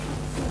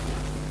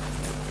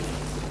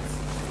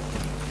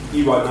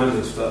you won't know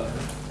this, but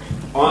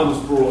I was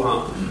brought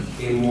up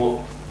in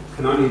what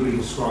can only be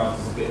described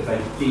as a bit of a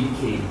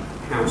geeky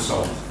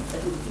household.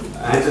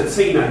 As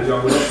a teenager,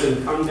 I would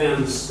often come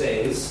down the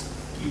stairs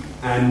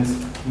and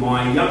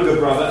my younger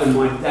brother and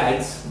my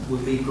dad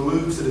would be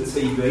glued to the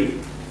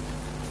TV,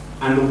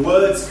 and the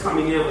words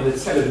coming out of the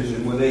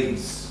television were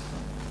these: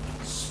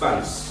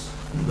 space,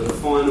 the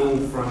final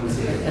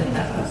frontier.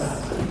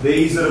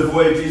 These are the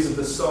voyages of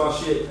the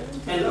Starship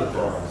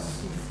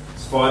Enterprise.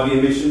 Its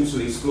 5-year mission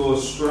to explore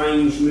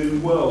strange new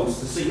worlds,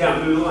 to seek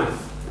out new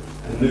life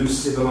and new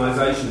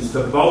civilizations,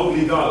 to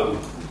boldly go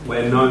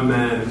where no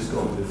man has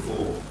gone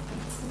before.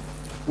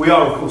 We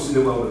are, of course, in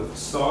the world of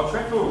Star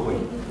Trek, aren't we?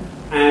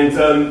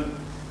 And,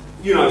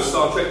 you know,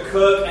 Star Trek,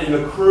 Kirk and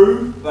the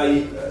crew,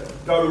 they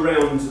go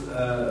around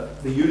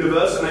the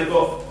universe and they've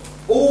got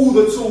all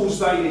the tools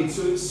they need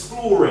to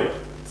explore it.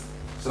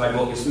 So they've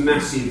got this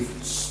massive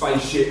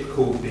spaceship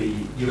called the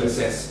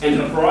USS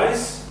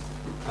Enterprise.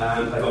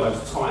 They've got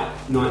those tight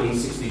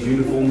 1960s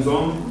uniforms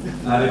on.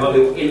 They've got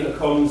little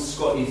intercoms,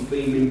 Scotty's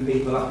beaming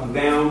people up and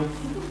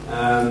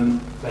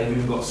down. They've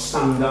even got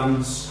stun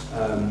guns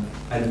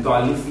and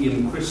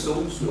dilithium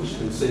crystals, which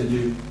can send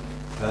you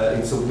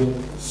into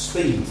warp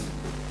speed.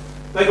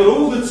 They've got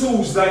all the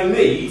tools they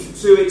need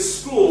to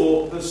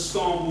explore the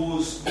Star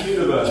Wars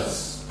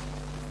universe.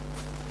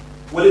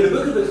 Well, in the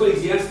book of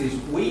Ecclesiastes,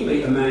 we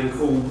meet a man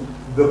called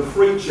the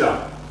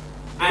Preacher.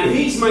 And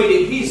he's made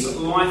it his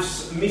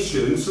life's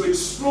mission to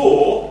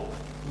explore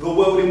the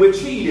world in which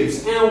he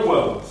lives, our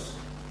world.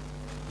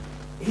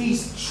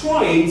 He's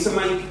trying to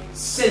make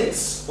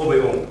sense of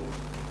it all,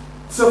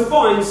 to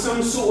find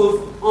some sort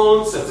of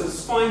answer, to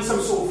find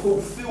some sort of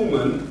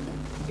fulfilment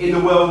in the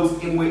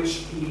world in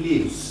which he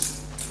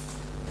lives.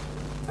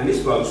 And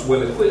this bloke's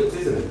well equipped,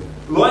 isn't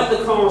he? Like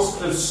the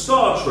cast of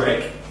Star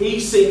Trek, he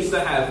seems to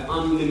have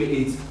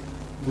unlimited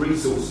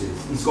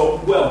resources. He's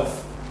got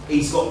wealth,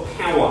 he's got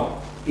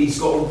power, he's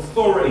got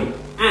authority,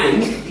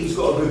 and he's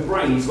got a good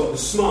brain, he's got the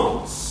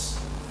smarts.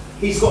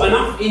 He's got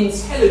enough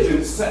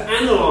intelligence to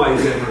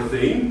analyse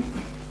everything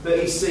that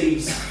he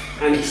sees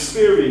and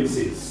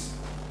experiences.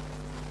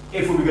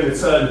 If we were going to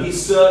turn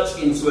his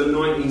search into a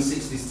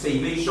 1960s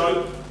TV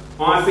show,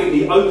 I think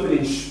the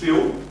opening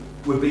spiel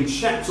would be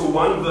chapter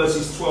 1,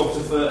 verses 12 to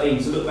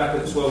 13. So look back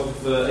at 12 to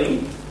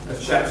 13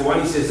 of chapter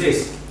 1. He says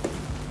this: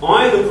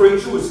 I, the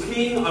preacher, was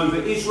king over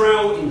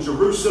Israel in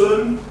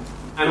Jerusalem,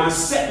 and I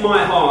set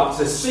my heart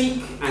to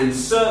seek and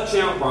search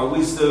out by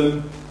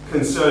wisdom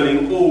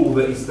concerning all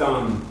that is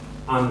done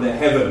under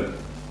heaven.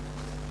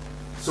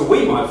 So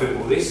we might think,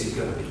 well, this is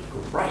going to be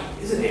great,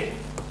 isn't it?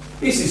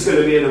 This is going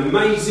to be an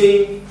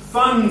amazing,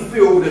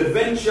 fun-filled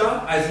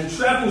adventure as he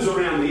travels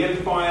around the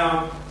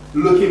empire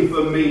looking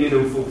for meaning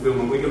and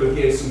fulfillment. We're going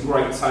to hear some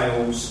great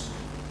tales.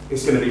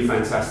 It's going to be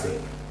fantastic.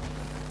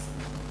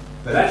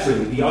 But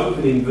actually, the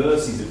opening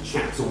verses of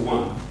chapter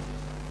 1,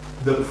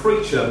 the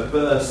preacher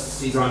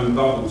bursts his own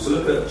bubble. So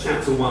look at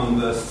chapter 1,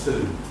 verse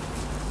 2.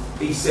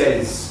 He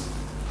says,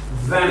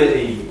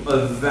 vanity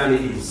of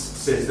vanities,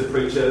 says the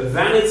preacher.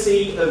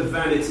 Vanity of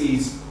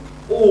vanities,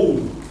 all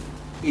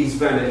is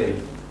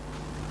vanity.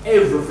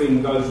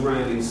 Everything goes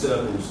round in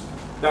circles.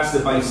 That's the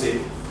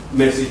basic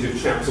message of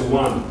chapter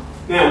 1.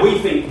 Now, we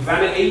think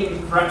vanity,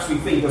 perhaps we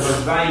think of a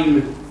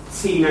vain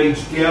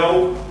teenage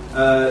girl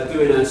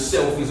doing her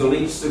selfies on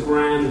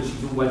Instagram, and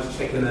she's always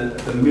checking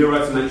the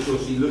mirror to make sure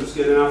she looks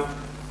good enough.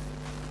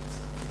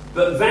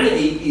 But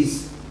vanity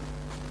is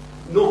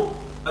not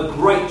a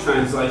great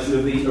translation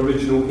of the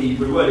original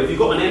Hebrew word. If you've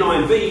got an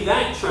NIV,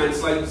 that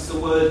translates the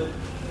word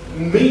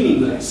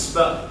meaningless,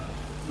 but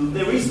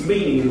there is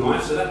meaning in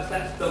life, so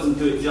that doesn't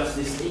do it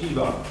justice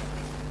either.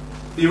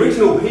 The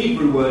original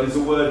Hebrew word is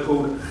a word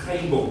called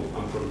chabal.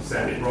 I'm probably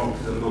saying it wrong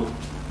because I'm not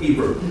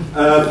Hebrew.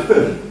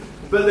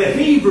 But the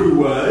Hebrew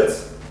word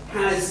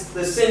has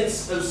the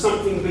sense of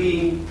something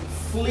being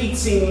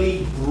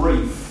fleetingly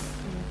brief,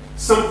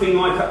 something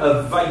like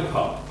a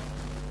vapour.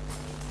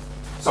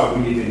 So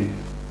we live in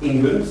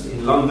England,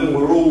 in London.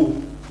 We're all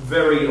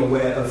very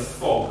aware of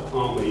fog,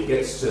 aren't we? It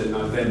gets to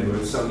November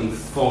and suddenly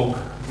fog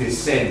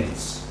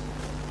descends.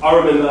 I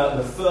remember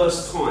the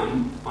first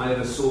time I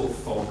ever saw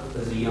fog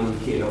as a young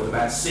kid. I was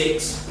about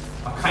 6.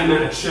 I came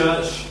out of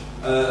church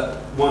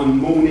one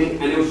morning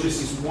and there was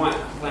just this white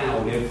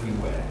cloud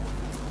everywhere.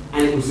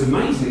 And it was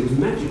amazing, it was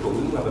magical.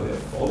 We love a bit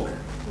of fog.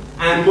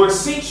 And my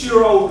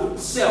 6-year-old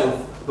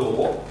self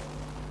thought,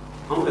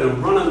 I'm going to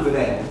run over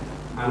there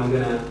and I'm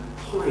going to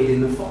hide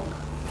in the fog.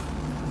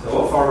 So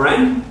off I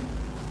ran.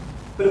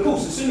 But of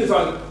course, as soon as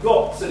I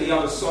got to the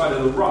other side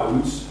of the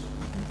road,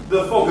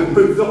 the fog had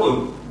moved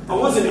on. I thought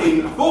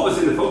I was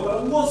in the fog, but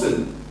I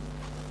wasn't.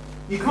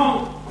 You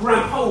can't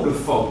grab hold of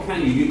fog,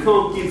 can you? You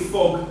can't give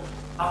fog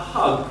a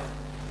hug.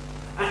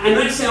 And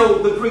that's how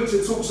the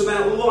preacher talks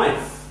about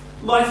life.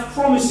 Life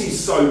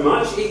promises so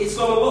much, it's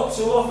got a lot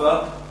to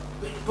offer,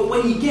 but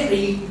when you get it,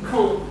 you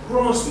can't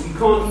grasp it, you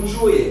can't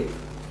enjoy it.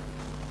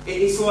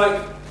 It's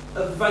like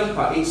a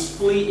vapour, it's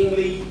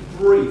fleetingly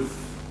brief.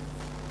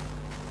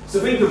 So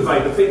think of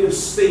vapour, think of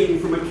steam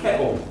from a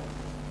kettle.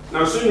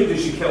 No sooner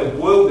does your kettle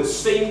boil, the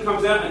steam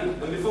comes out, and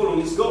before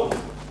long it's gone.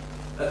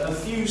 A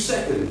few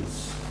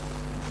seconds.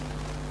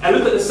 And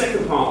look at the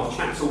second part of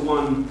chapter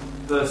 1,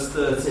 verse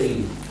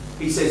 13.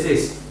 He says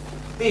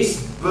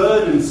this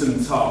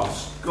burdensome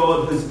task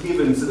God has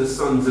given to the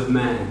sons of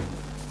man,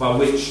 by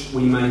which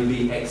we may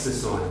be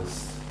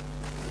exercised.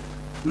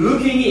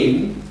 Looking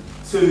in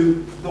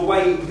to the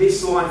way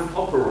this life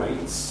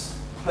operates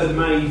had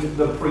made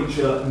the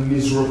preacher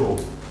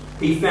miserable.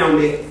 He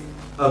found it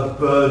a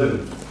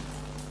burden.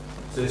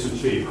 So this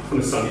was cheap on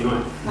a Sunday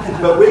night.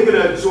 But we're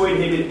going to join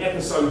him in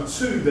episode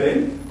 2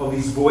 then of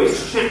his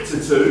voice,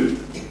 chapter 2.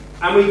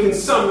 And we can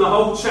sum the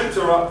whole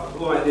chapter up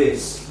like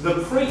this.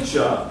 The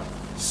preacher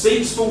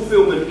seeks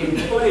fulfillment in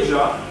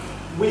pleasure,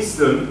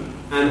 wisdom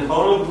and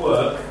hard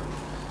work,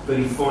 but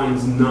he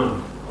finds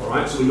none.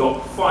 Alright, so we've got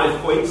 5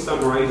 points.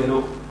 Don't worry, they're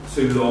not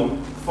too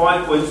long.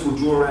 5 points, we'll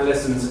draw our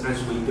lessons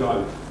as we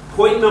go.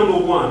 Point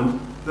number 1,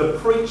 the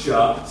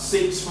preacher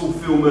seeks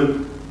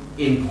fulfillment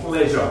in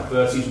pleasure,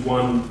 verses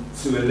 1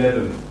 to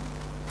 11.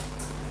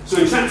 So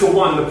in chapter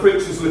 1, the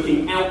preacher's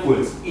looking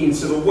outward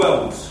into the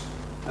world,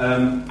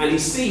 and he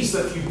sees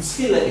the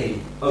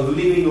futility of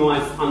living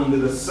life under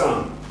the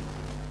sun.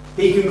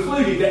 He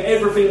concluded that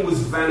everything was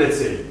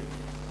vanity.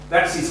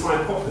 That's his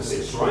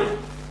hypothesis, right?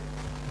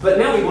 But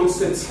now he wants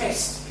to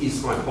test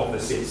his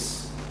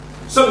hypothesis.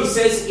 So he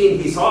says in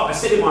his heart, I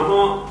said in my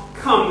heart,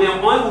 come,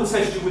 now I will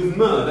test you with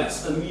myrrh,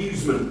 that's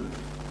amusement.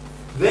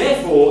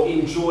 Therefore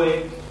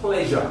enjoy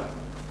pleasure.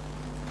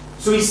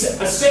 So he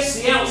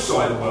assessed the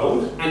outside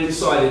world and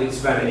decided it's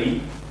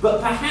vanity,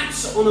 but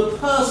perhaps on a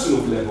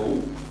personal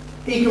level,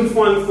 he can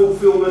find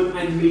fulfillment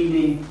and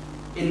meaning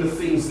in the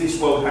things this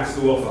world has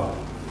to offer.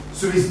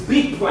 So his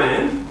big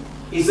plan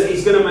is that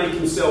he's going to make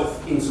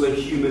himself into a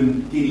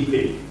human guinea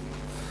pig.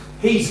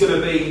 He's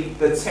going to be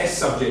the test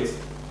subject,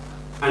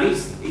 and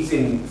he's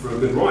in for a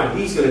good ride.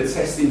 He's going to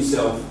test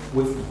himself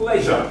with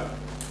pleasure.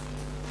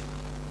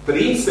 But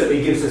he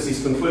instantly gives us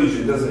his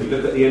conclusion, doesn't he?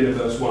 Look at the end of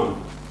verse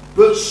 1.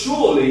 But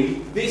surely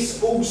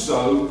this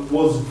also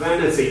was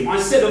vanity.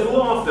 I said of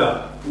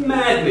laughter,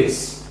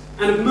 madness,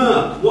 and of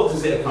myrrh, what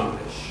does it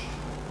accomplish?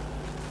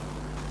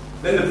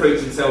 Then the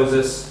preacher tells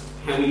us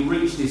how he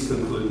reached his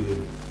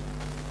conclusion.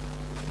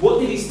 What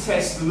did his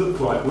test look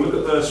like? We'll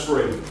look at verse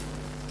 3.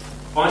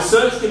 I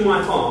searched in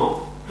my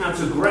heart how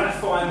to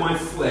gratify my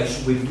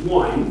flesh with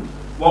wine,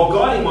 while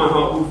guiding my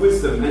heart with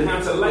wisdom, and how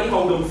to lay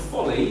hold on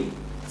folly,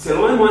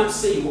 till I might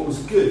see what was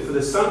good for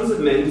the sons of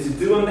men to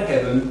do under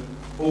heaven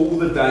all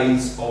the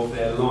days of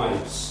their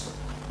lives.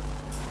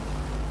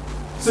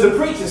 So the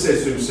preacher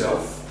says to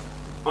himself,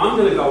 I'm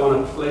going to go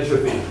on a pleasure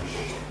binge.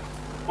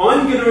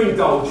 I'm going to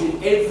indulge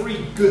in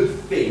every good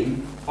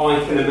thing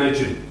I can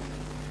imagine.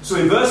 So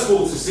in verse 4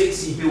 to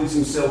 6, he builds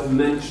himself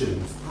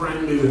mansions,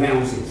 brand new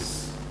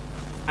houses,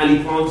 and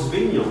he plants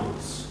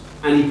vineyards,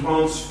 and he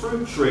plants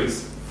fruit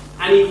trees,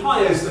 and he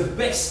hires the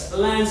best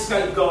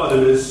landscape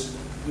gardeners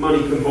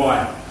money can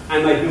buy,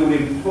 and they build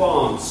him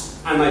plants,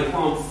 and they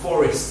plant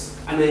forests,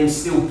 and they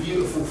instill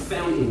beautiful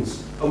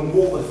fountains and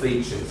water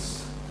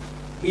features.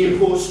 He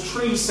imports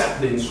tree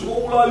saplings from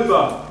all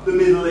over the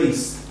Middle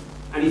East,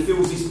 and he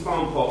fills his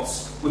plant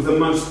pots with the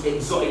most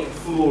exotic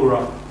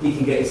flora he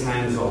can get his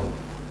hands on.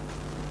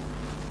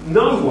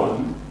 No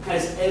one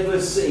has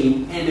ever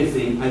seen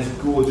anything as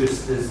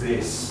gorgeous as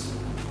this.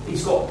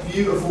 He's got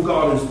beautiful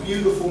gardens,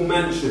 beautiful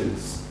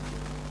mansions.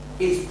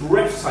 It's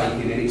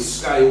breathtaking in its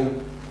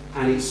scale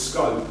and its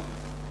scope.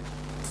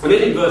 And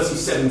then in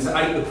verses 7 to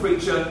 8, the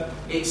preacher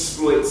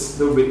exploits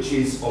the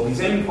riches of his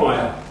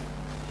empire.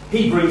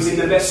 He brings in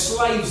the best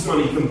slaves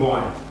money can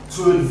buy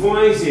to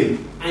advise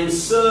him and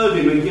serve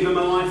him and give him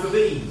a life of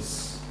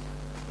ease.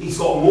 He's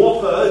got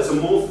more herds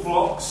and more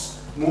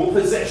flocks, more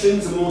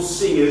possessions and more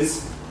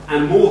singers,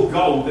 and more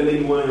gold than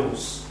anyone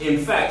else.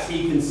 In fact,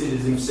 he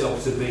considers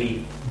himself to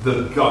be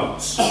the GOAT,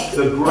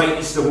 the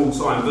greatest of all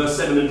time. Verse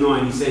 7 and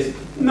 9, he says,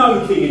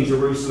 no king in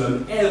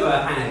Jerusalem ever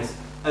had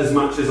as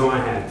much as I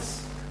had.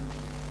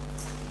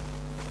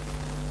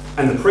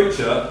 And the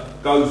preacher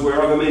goes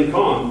where other men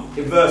can't.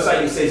 In verse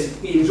 8 it says,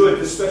 he enjoyed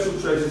the special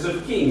treasures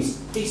of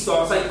kings. He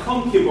starts a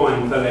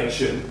concubine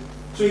collection.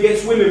 So he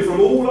gets women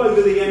from all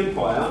over the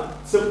empire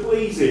to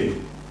please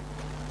him.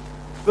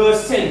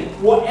 Verse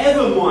 10,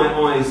 whatever my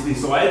eyes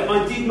desired,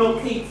 I did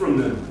not keep from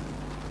them.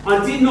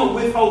 I did not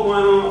withhold my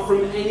heart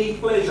from any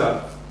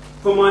pleasure,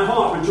 for my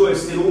heart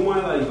rejoiced in all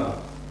my labour.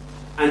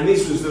 And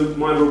this was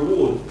my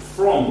reward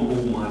from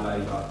all my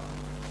labour.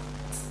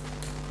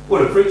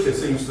 Well, the preacher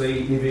seems to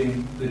be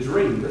living the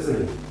dream,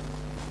 doesn't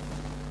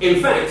he?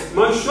 In fact,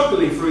 most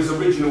shockingly for his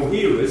original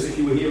hearers, if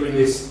you were hearing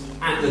this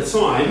at the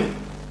time,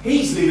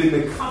 he's living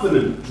the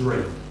covenant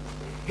dream.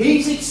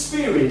 He's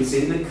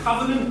experiencing the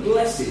covenant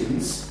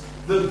blessings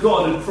that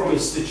God had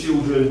promised the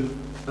children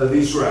of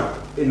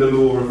Israel in the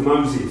law of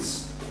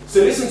Moses. So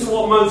listen to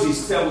what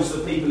Moses tells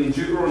the people in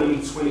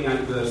Deuteronomy 28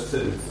 verse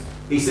 2.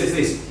 He says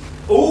this,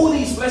 all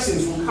these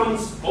blessings will come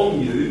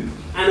on you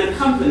and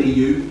accompany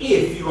you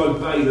if you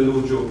obey the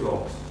Lord your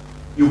God.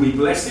 You'll be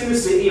blessed in the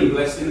city and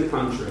blessed in the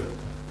country.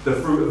 The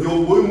fruit of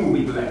your womb will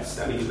be blessed.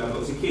 That means you'll have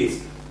lots of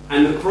kids.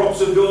 and the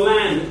crops of your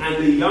land,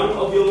 and the young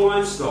of your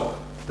livestock,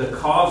 the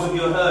calves of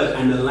your herd,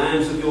 and the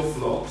lambs of your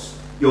flocks.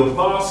 Your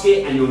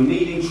basket and your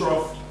kneading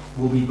trough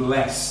will be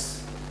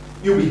blessed.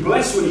 You'll be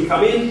blessed when you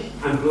come in,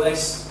 and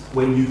blessed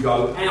when you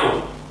go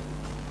out.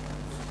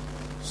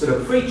 So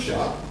the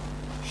preacher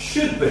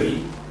should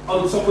be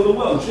on top of the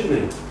world,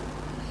 shouldn't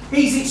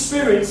he? He's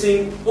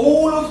experiencing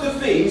all of the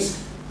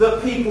things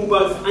that people,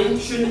 both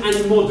ancient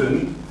and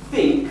modern,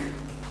 think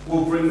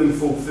will bring them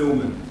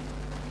fulfillment.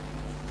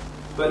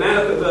 But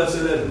now look at verse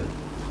 11.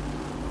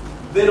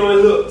 Then I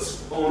looked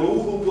on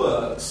all the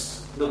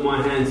works that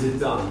my hands had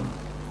done,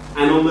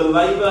 and on the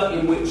labour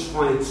in which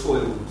I had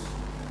toiled.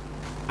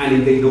 And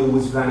indeed all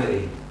was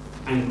vanity,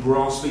 and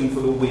grasping for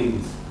the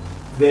wind.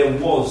 There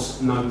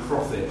was no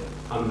profit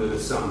under the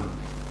sun.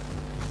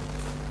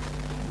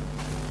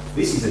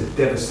 This is a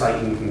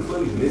devastating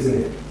conclusion,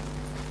 isn't it?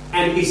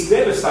 And it's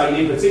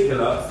devastating in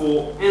particular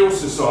for our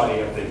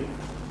society, I think.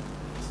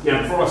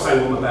 Now, before I say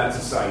what I'm about to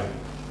say,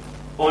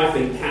 I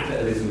think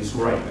capitalism is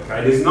great,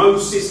 okay? There's no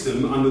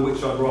system under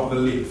which I'd rather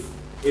live.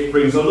 It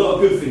brings a lot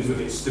of good things with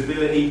it.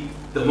 Stability,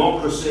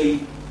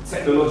 democracy,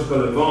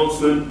 technological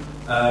advancement.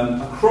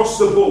 Across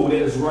the board,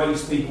 it has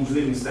raised people's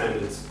living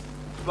standards.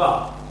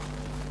 But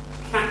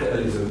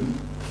capitalism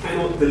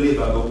cannot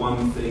deliver the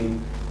one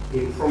thing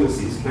it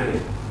promises, can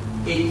it?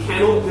 It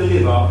cannot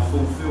deliver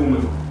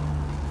fulfillment.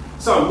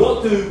 So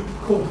what do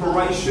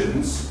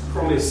corporations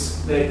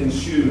promise their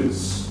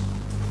consumers?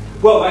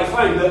 Well, they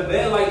claim that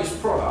their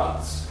latest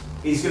product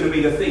is going to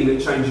be the thing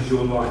that changes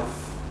your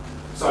life.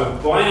 So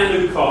buy our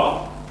new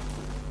car,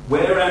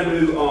 wear our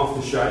new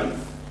aftershave,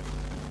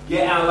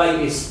 get our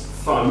latest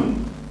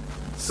phone,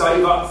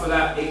 save up for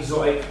that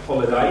exotic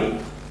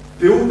holiday,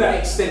 build that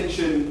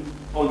extension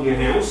on your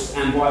house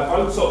and buy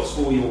Botox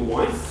for your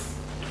wife,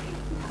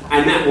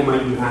 and that will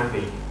make you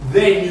happy.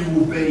 Then you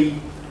will be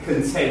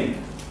content.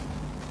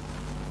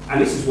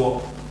 And this is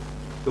what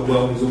the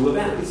world is all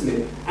about, isn't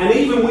it? And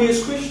even we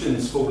as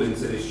Christians fall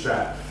into this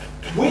trap.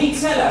 We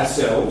tell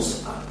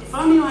ourselves, if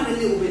only I had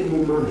a little bit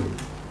more money.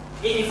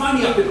 If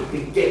only I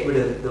could get rid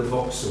of the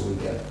Vauxhall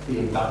and get a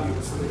BMW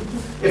or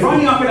something. If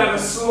only I could have a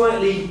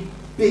slightly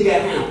bigger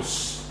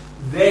house,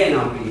 then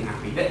I'd be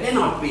happy. Then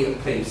I'd be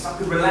at peace. I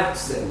could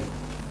relax then.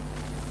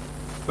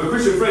 But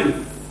Christian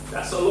friend,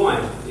 that's a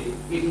lie.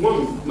 It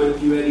won't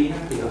make you any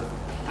happier.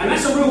 And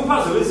that's a real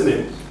puzzle, isn't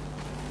it?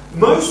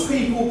 Most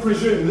people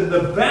presume that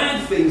the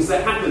bad things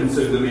that happen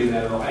to them in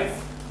their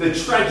life, the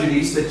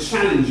tragedies, the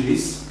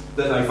challenges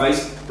that they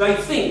face, they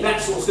think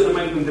that's what's going to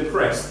make them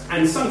depressed.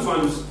 And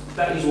sometimes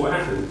that is what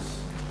happens.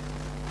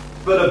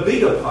 But a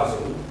bigger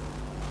puzzle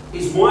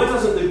is, why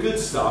doesn't the good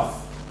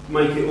stuff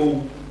make it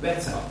all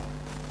better?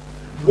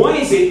 Why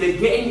is it that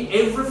getting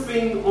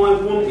everything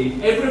I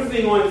wanted,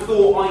 everything I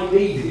thought I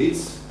needed,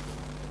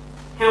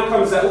 how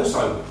comes that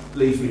also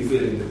leaves me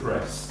feeling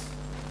depressed?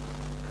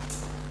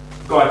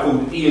 A guy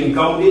called Ian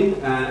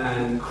Goldin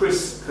and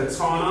Chris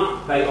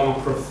Katana, they are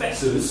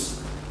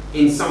professors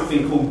in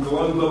something called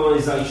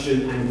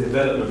globalization and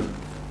development.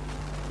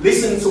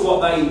 Listen to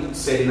what they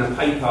said in a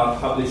paper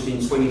published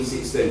in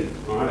 2016.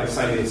 All right, they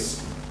say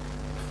this: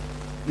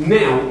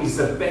 now is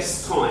the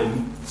best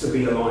time to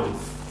be alive.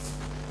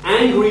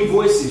 Angry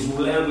voices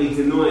will loudly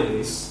deny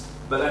this,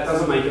 but that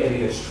doesn't make it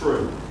any less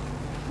true.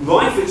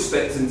 Life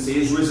expectancy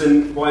has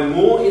risen by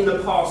more in the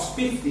past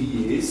 50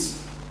 years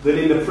than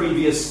in the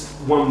previous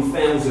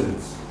 1,000.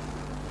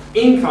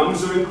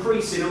 Incomes are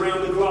increasing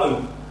around the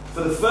globe.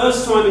 For the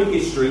first time in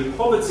history,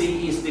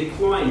 poverty is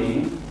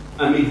declining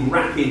amid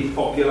rapid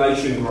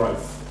population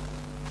growth.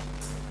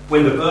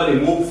 When the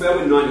Berlin Wall fell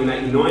in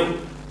 1989,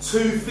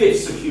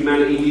 2/5 of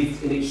humanity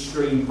lived in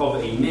extreme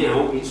poverty.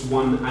 Now it's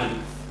 1/8.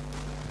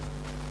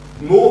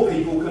 More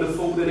people can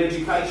afford an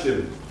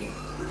education.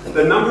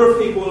 The number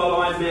of people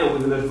alive now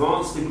with an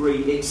advanced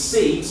degree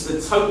exceeds the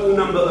total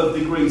number of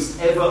degrees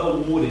ever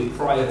awarded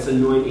prior to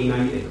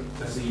 1980.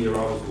 That's the year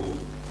I was born.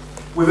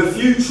 With a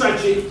few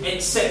tragic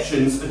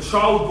exceptions, a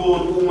child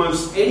born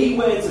almost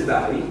anywhere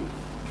today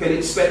can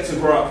expect to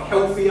grow up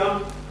healthier,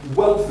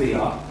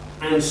 wealthier,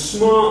 and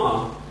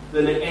smarter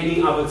than at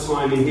any other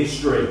time in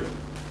history.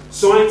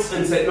 Science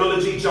and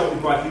technology,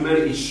 jolted by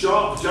humanity's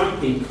sharp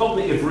jump in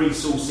cognitive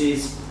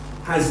resources,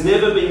 has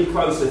never been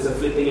closer to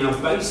flipping our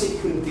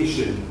basic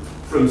condition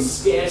from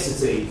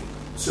scarcity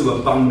to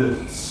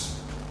abundance.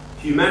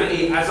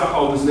 Humanity as a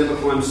whole has never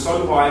climbed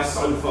so high,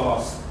 so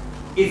fast.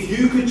 If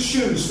you could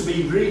choose to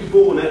be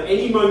reborn at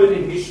any moment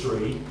in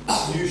history,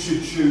 you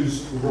should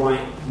choose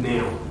right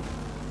now.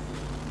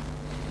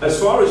 As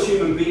far as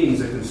human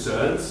beings are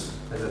concerned,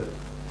 as a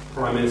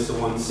Prime Minister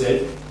once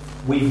said,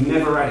 we've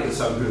never had it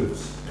so good.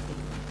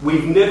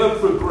 We've never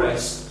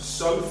progressed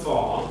so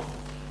far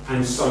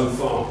and so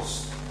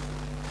fast.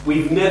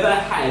 We've never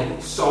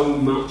had so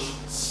much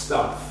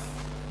stuff.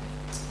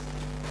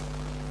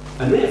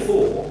 And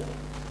therefore,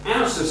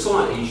 our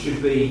society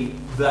should be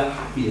the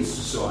happiest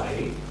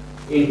society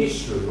in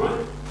history,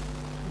 right?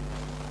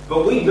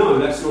 But we know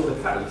that's not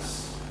the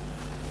case.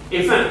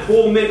 In fact,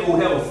 poor mental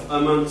health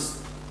amongst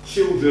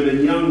children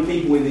and young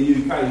people in the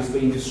UK has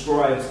been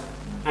described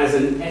as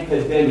an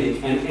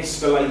epidemic and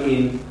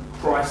escalating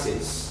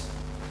crisis,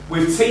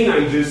 with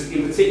teenagers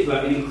in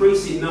particular in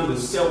increasing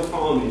numbers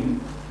self-harming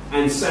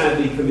and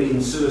sadly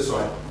committing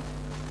suicide.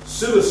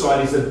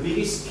 Suicide is the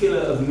biggest killer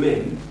of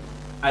men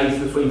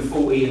aged between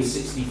 40 and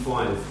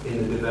 65 in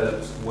the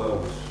developed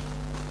world.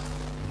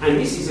 And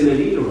this is in an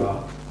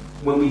era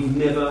when we've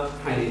never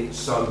had it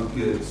so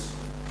good.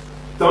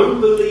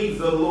 Don't believe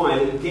the lie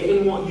that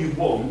getting what you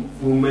want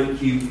will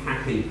make you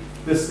happy.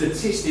 The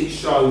statistics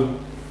show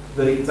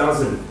that it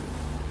doesn't.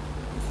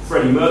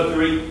 Freddie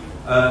Mercury,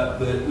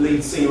 the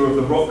lead singer of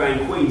the rock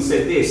band Queen,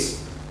 said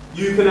this: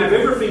 "You can have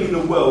everything in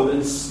the world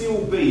and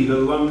still be the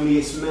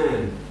loneliest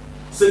man.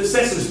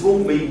 Success has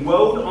brought me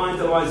world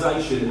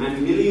idolisation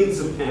and millions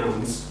of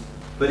pounds,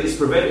 but it's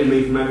prevented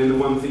me from having the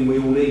one thing we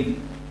all need,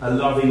 a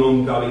loving,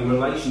 ongoing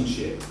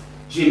relationship."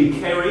 Jim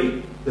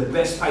Carrey, the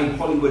best paid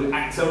Hollywood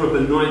actor of the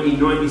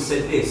 1990s,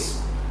 said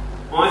this: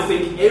 "I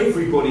think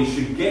everybody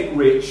should get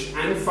rich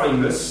and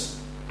famous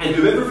and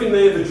do everything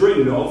they ever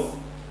dreamed of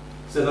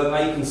so that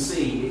they can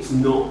see it's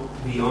not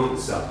the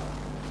answer."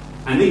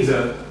 And these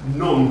are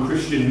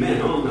non-Christian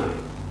men, aren't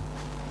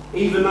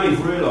they? Even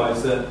they've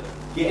realised that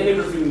getting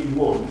everything you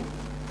want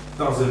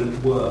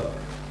doesn't work.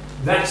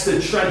 That's the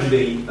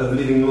tragedy of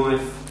living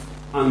life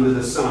under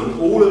the sun.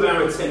 All of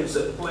our attempts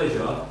at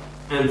pleasure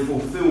and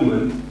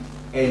fulfilment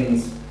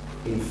end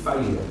in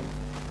failure.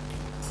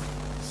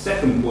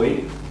 Second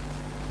point,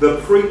 the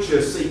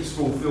preacher seeks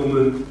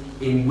fulfilment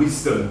in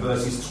wisdom,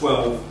 verses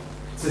 12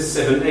 to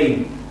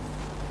 17.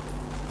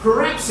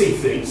 Perhaps he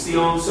thinks the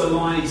answer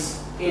lies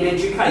in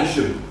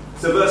education.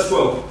 So verse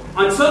 12,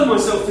 "I turned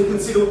myself to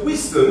consider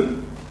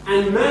wisdom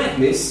and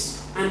madness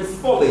and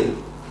folly."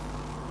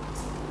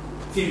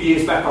 A few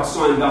years back I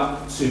signed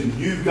up to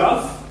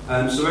YouGov,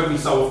 so every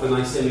so often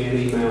they send me an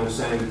email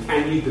saying,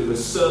 "Can you do a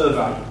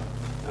survey?"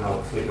 And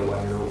I'll click away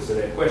and answer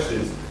their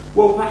questions.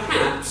 Well,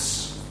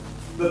 perhaps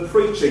the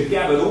preacher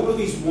gathered all of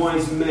his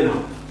wise men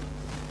up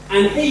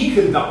and he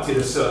conducted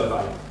a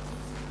survey.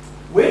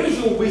 Where is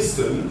your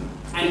wisdom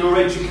and your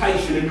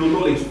education and your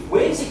knowledge?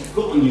 Where's it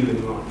gotten you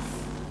in life?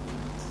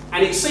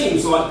 And it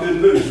seems like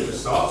good news at the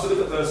start. So look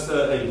at verse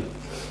 13.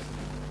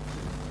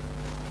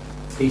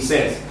 He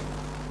says,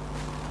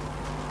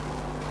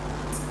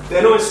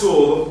 "Then I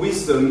saw that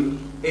wisdom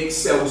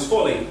excels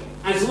folly,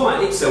 as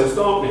light excels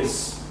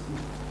darkness.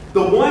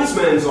 The wise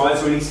man's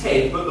eyes are in his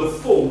head, but the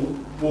fool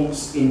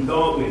walks in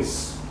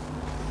darkness."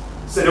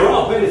 So there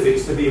are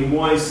benefits to being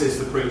wise, says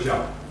the preacher.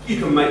 You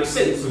can make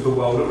sense of the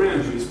world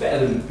around you. It's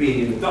better than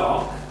being in the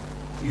dark.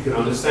 You can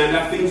understand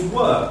how things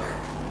work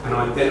and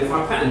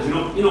identify patterns.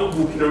 You're not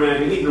walking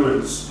around in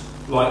ignorance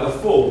like a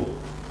fool.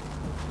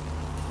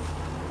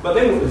 But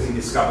then what does he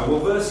discover?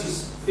 Well,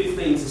 verses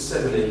 15 to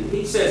 17,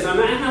 he says, no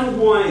matter how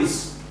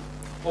wise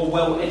or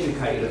well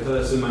educated a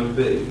person may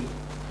be,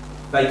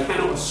 they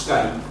cannot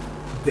escape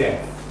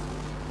death.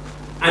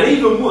 And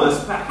even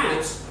worse,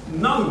 perhaps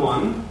no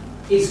one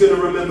is going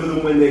to remember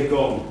them when they're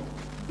gone.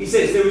 He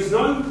says, there is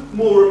no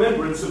more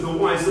remembrance of the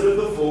wise than of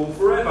the fool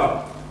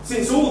forever,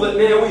 since all that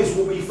now is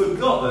will be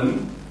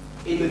forgotten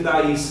in the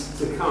days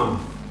to come.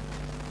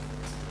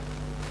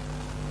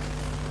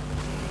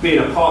 Being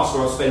a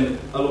pastor, I spend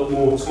a lot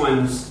more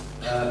times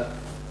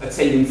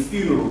attending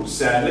funerals,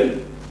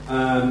 sadly.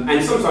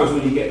 And sometimes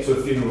when you get to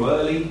a funeral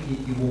early,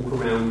 you walk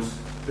around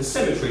the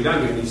cemetery,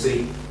 don't you? And you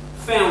see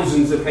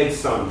thousands of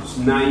headstones,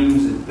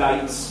 names and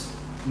dates,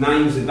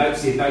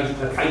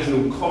 the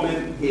occasional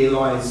comment, here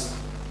lies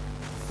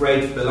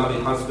Fred,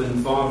 beloved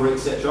husband, father,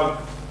 etc.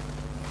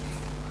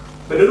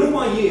 But in all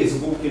my years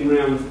of walking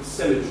around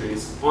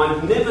cemeteries,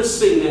 I've never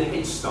seen a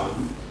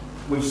headstone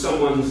with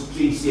someone's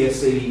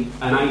GCSE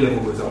and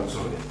A-level results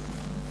on it.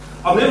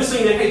 I've never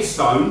seen a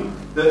headstone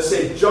that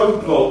said Joe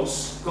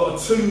Bloggs got a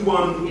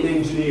 2-1 in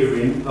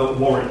engineering at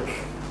Warwick.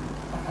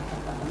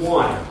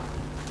 Why?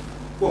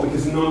 Well,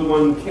 because no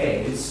one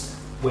cares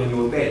when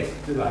you're dead,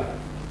 do they?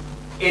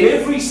 In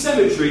every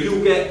cemetery,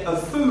 you'll get a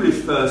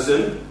foolish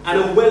person and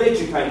a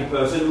well-educated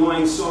person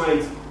lying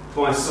side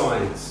by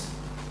side.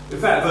 In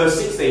fact, verse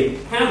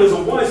 16, how does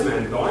a wise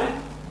man die?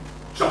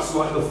 Just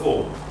like the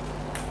fool.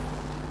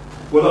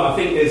 Well, look, I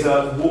think there's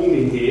a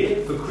warning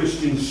here for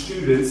Christian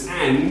students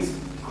and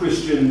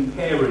Christian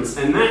parents,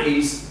 and that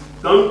is,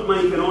 don't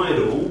make an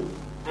idol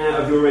out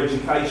of your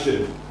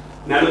education.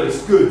 Now, look,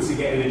 it's good to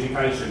get an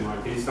education,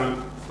 right, kids?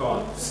 Don't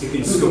start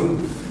skipping school,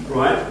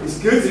 right? It's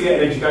good to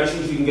get an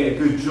education so you can get a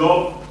good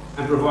job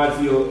and provide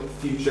for your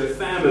future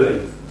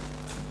family.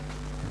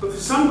 But for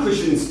some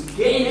Christians,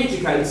 getting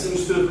educated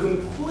seems to have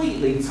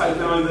completely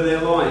taken over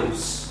their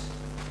lives.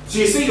 So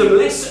you see them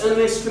less and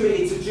less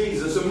committed to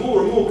Jesus and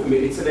more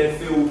committed to their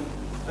field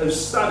of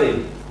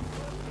study.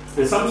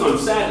 And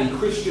sometimes, sadly,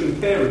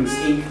 Christian parents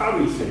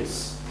encourage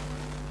this.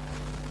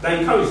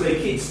 They encourage their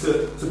kids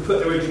to put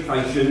their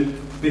education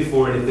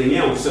before anything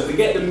else. So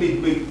forget the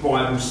midweek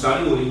Bible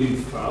study or the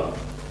youth club.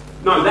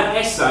 No, that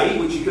essay,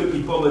 which you couldn't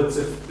be bothered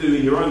to do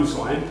in your own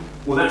time,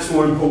 well, that's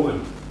more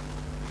important.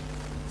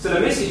 So the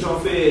message I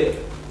fear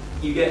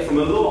you get from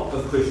a lot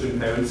of Christian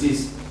parents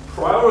is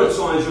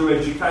prioritise your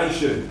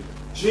education.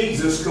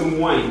 Jesus can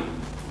wait.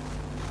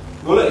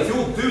 Well, look, if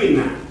you're doing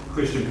that,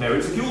 Christian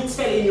parents, if you're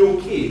telling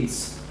your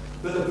kids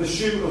that the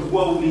pursuit of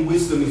worldly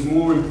wisdom is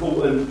more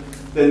important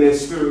than their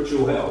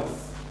spiritual health,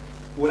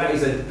 well, that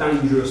is a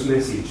dangerous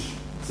message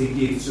to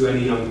give to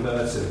any young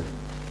person.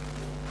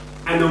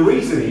 And the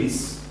reason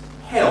is,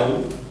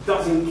 hell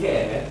doesn't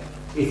care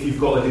if you've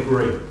got a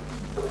degree.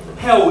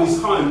 Hell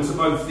is home to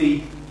both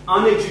the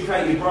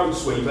uneducated road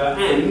sweeper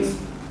and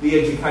the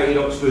educated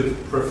Oxford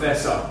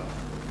professor.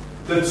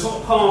 The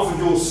top half of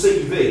your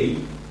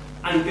CV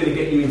ain't going to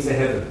get you into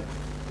heaven.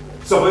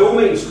 So by all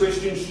means,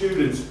 Christian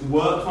students,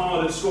 work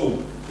hard at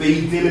school,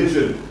 be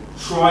diligent,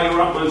 try your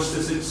utmost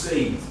to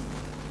succeed.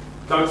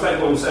 Don't take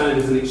what I'm saying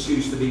as an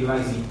excuse to be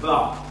lazy,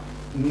 but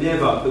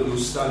never put your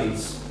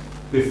studies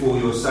before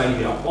your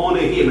Saviour. Honour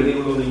him and he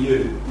will honour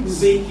you.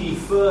 Seek ye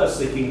first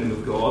the kingdom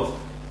of God,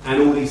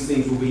 and all these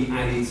things will be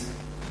added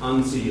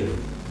unto you.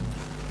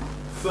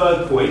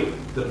 Third point,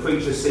 the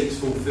preacher seeks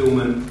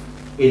fulfilment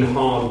in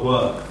hard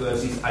work,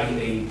 verses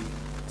 18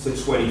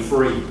 to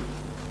 23.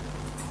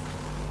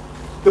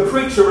 The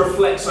preacher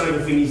reflects on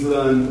everything he's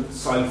learned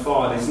so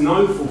far. There's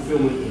no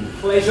fulfilment in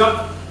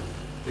pleasure.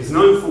 There's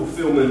no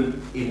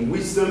fulfilment in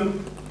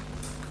wisdom.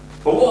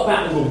 But what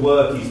about all the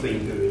work he's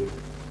been doing?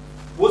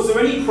 Was there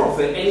any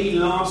profit, any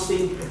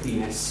lasting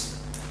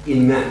happiness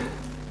in that?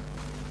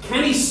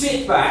 Can he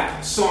sit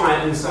back,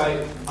 sigh and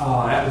say,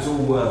 that was all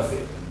worth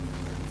it?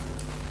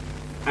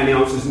 And the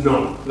answer is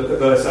no. Look at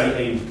verse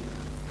 18.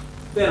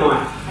 Then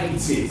I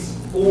hated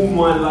all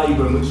my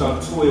labour in which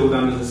I've toiled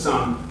under the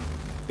sun,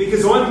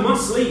 because I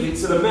must leave it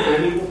to the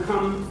man who will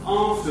come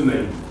after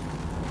me.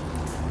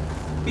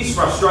 His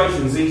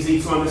frustration is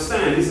easy to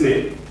understand, isn't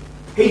it?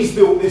 He's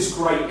built this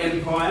great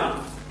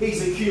empire.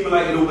 He's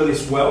accumulated all of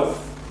this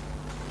wealth.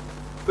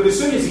 But as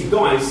soon as he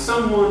dies,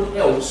 someone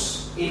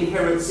else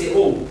inherits it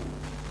all.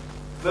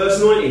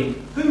 Verse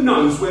 19. Who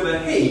knows whether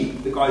he,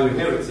 the guy who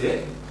inherits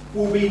it,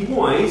 will be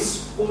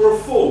wise or a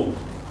fool?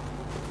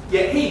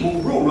 Yet he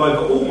will rule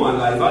over all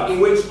my labour in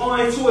which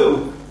I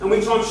toiled, and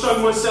which I've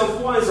shown myself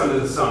wise under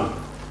the sun.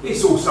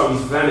 This also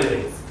is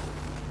vanity.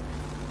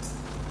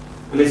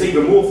 And there's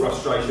even more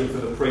frustration for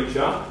the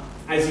preacher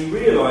as he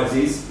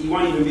realises he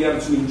won't even be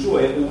able to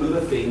enjoy all of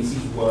the things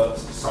he's worked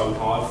so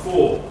hard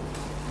for.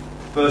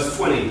 Verse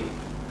 20.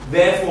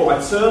 Therefore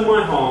I turned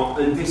my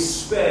heart and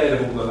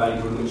despaired of all the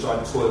labour in which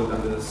I toiled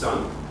under the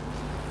sun.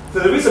 For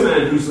there is a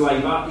man whose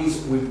labour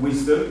is with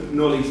wisdom,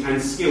 knowledge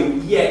and skill,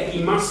 yet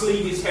he must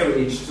leave his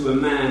heritage to a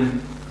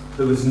man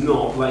who has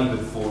not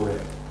laboured for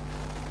it.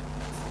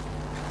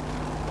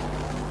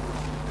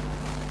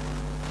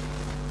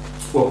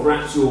 Well,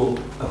 perhaps you're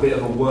a bit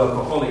of a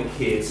workaholic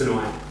here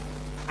tonight,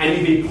 and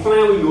you've been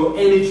ploughing your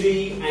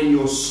energy and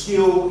your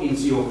skill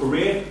into your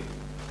career,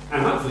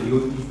 and hopefully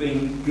you've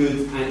been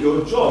good at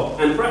your job,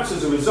 and perhaps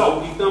as a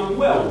result you've done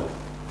well.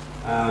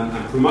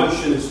 And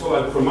promotion has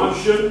followed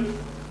promotion,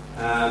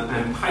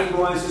 and pay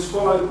rise has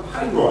followed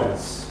pay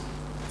rise.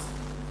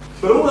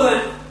 But all of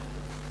that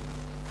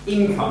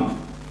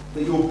income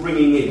that you're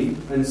bringing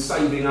in and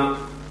saving up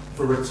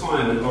for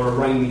retirement or a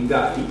rainy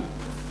day,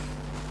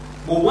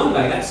 well, one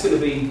day that's going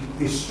to be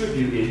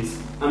distributed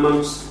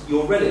amongst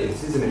your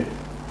relatives, isn't it?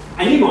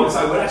 And you might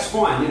say, well, that's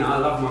fine, I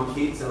love my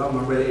kids, I love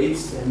my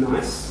relatives, they're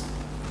nice.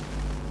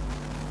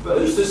 But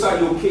who's to say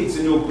your kids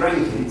and your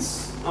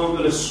grandkids aren't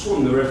going to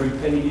squander every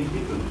penny you've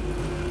given?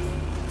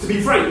 To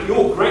be frank,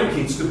 your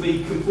grandkids could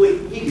be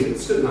complete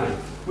idiots, couldn't they?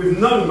 With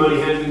no money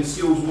handling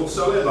skills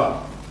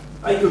whatsoever.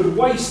 They could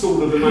waste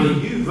all of the money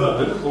you've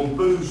earned on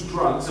booze,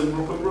 drugs and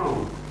rock and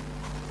roll.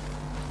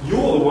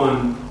 You're the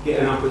one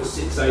getting up at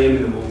 6 a.m.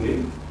 in the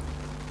morning.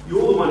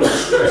 You're the one who's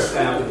stressed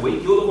out all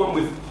week. You're the one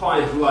with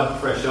high blood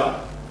pressure.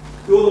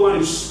 You're the one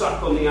who's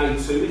stuck on the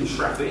A2 in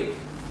traffic,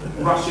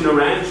 rushing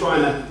around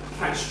trying to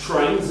catch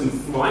trains and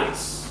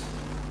flights,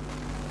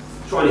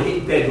 trying to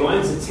hit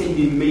deadlines,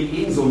 attending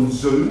meetings on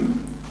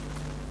Zoom.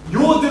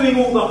 You're doing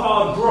all the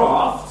hard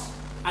graft,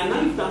 and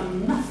they've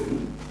done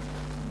nothing,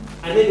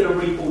 and they're going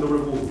to reap all the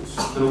rewards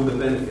and all the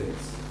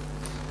benefits.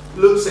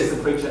 Look, says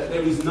the preacher,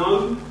 there is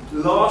no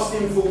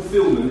lasting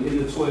fulfilment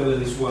in the toil of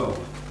this world.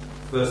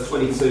 Verse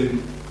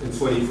 22 and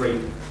 23.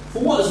 For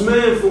what has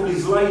man for all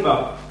his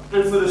labour,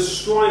 and for the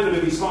striving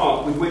of his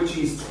heart with which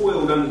he has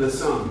toiled under the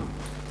sun?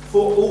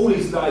 For all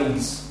his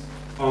days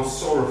are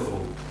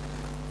sorrowful.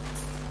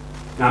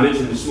 Now, I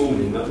mentioned this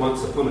morning that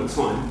once upon a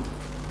time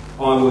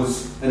I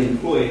was an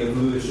employee of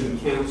Lewisham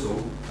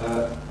Council.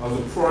 I was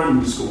a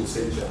primary school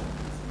teacher,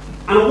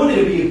 and I wanted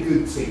to be a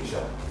good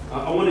teacher.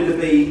 I wanted to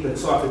be the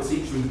type of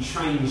teacher who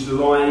changed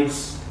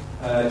lives,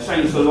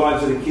 changed the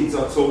lives of the kids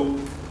I taught.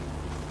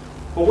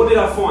 But what did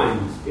I find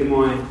in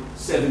my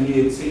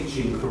 7-year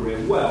teaching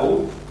career?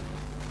 Well,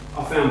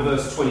 I found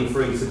verse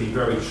 23 to be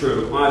very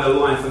true. I had a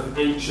life of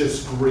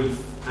anxious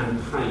grief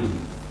and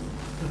pain.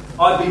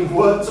 I'd been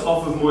worked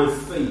off of my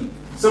feet.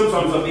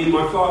 Sometimes I'd be in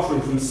my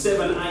classroom from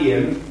 7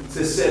 a.m.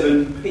 to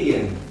 7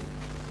 p.m.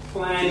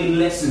 planning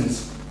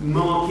lessons,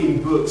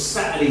 marking books.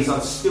 Saturdays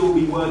I'd still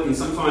be working.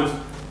 Sometimes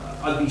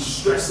I'd be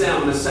stressed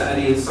out on a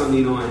Saturday and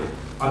Sunday night.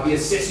 I'd be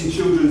assessing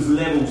children's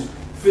levels,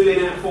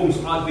 filling out forms,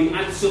 I'd be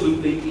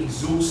absolutely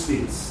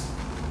exhausted.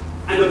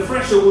 And the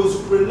pressure was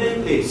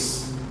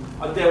relentless.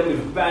 I dealt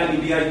with badly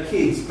behaved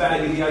kids,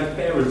 badly behaved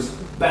parents,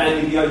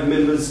 badly behaved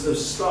members of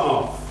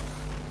staff.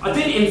 I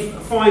didn't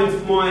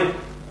find my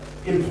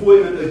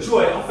employment a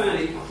joy, I found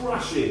it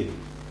crushing.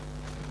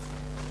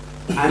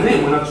 And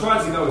then when I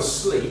tried to go to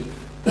sleep,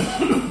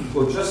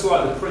 well, just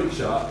like the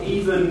preacher,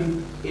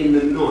 even in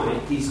the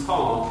night, his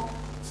heart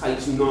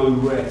takes no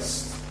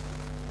rest.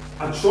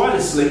 I tried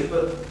to sleep,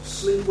 but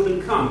sleep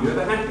wouldn't come. You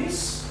ever had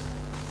this?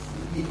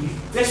 You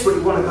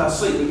desperately want to go to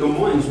sleep, but your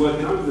mind's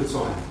working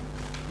overtime.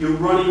 You're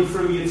running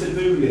through your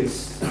to-do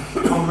list.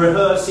 I'm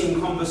rehearsing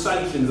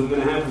conversations I'm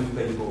going to have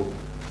with people.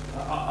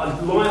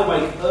 I'd lie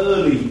awake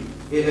early,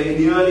 in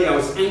the early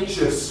hours,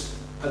 anxious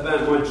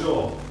about my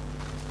job.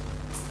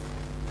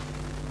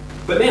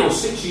 But now,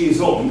 6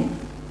 years on,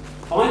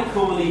 I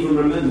can't even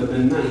remember the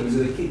names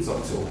of the kids I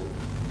taught.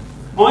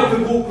 I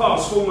could walk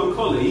past former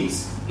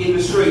colleagues in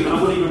the street and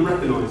I wouldn't even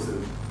recognise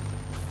them.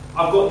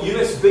 I've got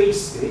USB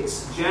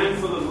sticks jammed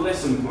full of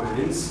lesson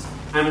plans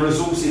and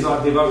resources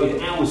I've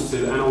devoted hours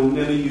to, and I'll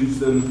never use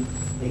them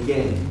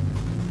again.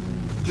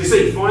 Do you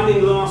see,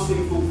 finding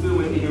lasting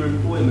fulfilment in your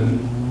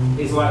employment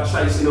is like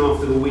chasing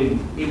after the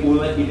wind. It will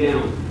let you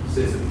down,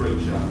 says the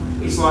preacher.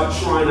 It's like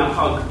trying to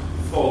hug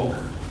fog.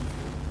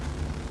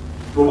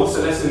 Well, what's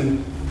the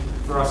lesson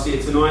for us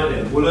here tonight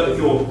then? Well, look, if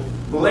you're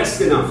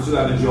blessed enough to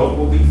have a job,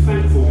 well, be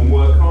thankful and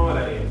work hard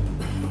at it.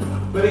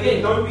 But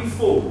again, don't be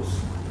fooled.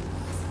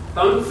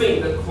 Don't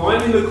think that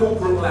climbing the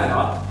corporate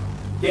ladder,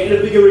 getting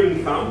a bigger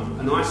income,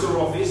 a nicer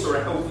office or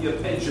a healthier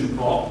pension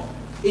pot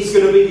is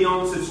going to be the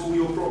answer to all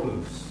your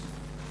problems.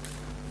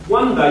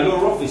 One day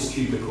your office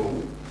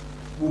cubicle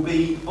will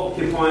be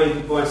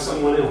occupied by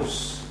someone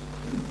else.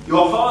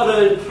 Your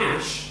hard-earned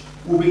cash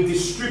will be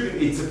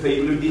distributed to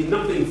people who did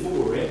nothing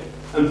for it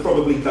and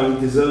probably don't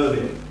deserve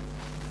it.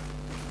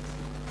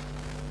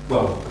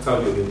 Well, I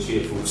told you it'd be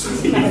cheerful.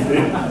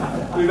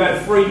 We've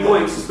had 3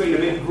 points, it's been a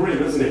bit grim,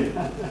 hasn't it?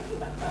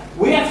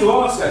 We have to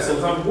ask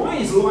ourselves, why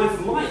is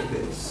life like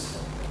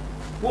this?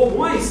 Well,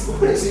 why is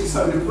it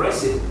so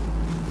depressing?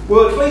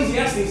 Well,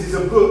 Ecclesiastes is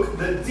a book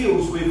that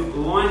deals with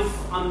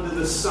life under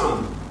the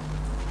sun.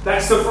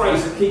 That's the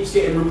phrase that keeps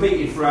getting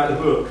repeated throughout the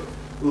book.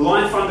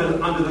 Life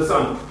under the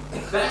sun.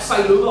 That's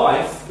a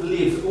life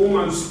lived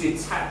almost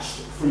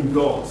detached from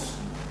God.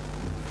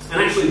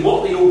 And actually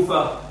what the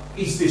author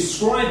is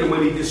describing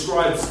when he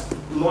describes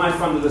life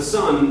under the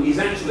sun is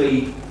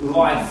actually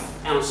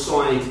life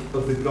outside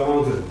of the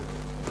garden.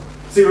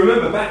 See,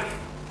 remember back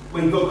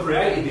when God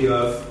created the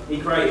earth, he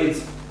created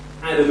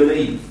Adam and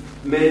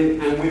Eve, men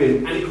and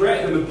women, and he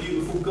created them a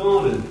beautiful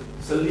garden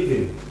to live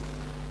in.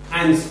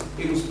 And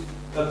it was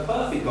a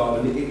perfect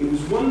garden, it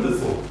was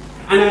wonderful.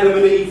 And Adam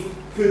and Eve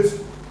could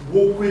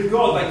walk with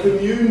God, they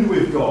communed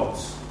with God.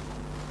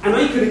 And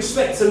they could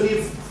expect to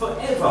live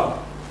forever.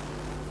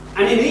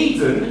 And in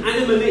Eden,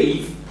 Adam and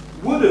Eve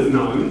would have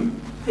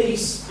known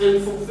peace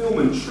and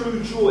fulfillment,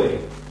 true joy.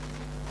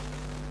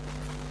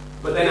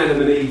 But then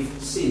Adam and Eve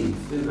sinned,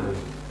 didn't they?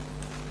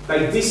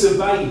 They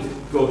disobeyed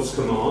God's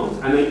command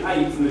and they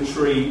ate from the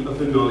tree of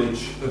the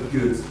knowledge of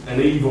good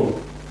and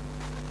evil.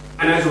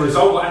 And as a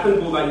result, what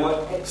happened? Well, they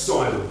were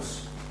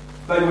exiles.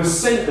 They were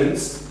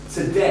sentenced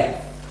to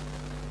death.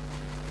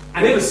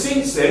 And ever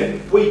since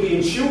then, we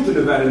being children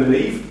of Adam and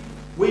Eve,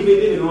 we've been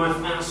living life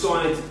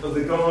outside of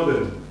the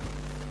garden.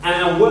 And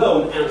our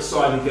world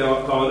outside the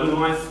garden,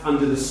 life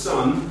under the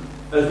sun,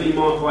 has been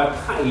marked by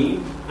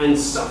pain and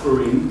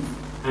suffering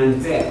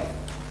and death.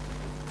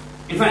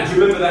 In fact, do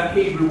you remember that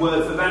Hebrew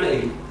word for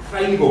vanity?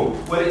 Abel.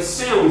 Well, it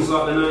sounds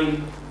like the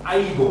name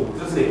Abel,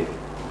 doesn't it?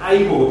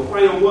 Abel, a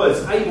play on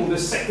words. Abel, the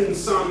second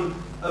son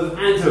of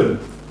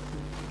Adam.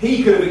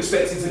 He could have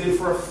expected to live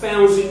for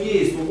 1,000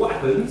 years, but what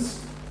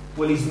happens?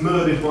 Well, he's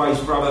murdered by his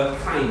brother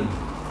Cain.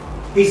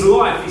 His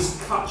life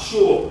is cut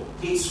short.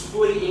 It's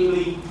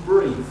fleetingly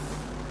brief.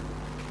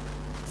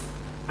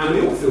 And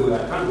we all feel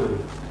that, don't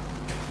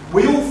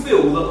we? We all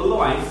feel that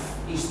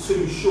life is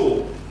too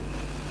short.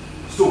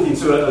 I was talking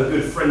to a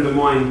good friend of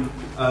mine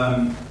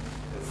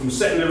from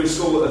secondary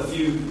school a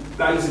few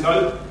days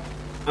ago,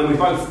 and we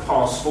both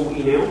passed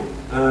 40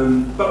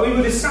 now. But we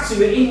were discussing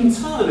that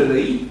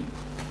internally,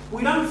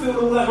 we don't feel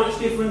all that much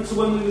different to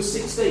when we were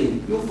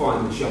 16. You'll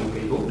find this, young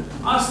people.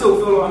 I still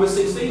feel like I'm a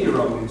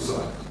 16-year-old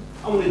inside.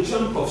 I want to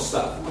jump off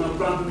stuff when I'm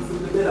running through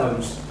the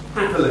meadows,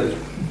 happily.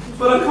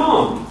 But I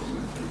can't.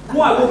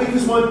 Why? Well,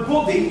 because my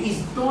body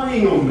is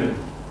dying on me.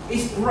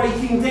 It's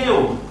breaking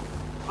down.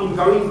 I'm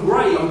going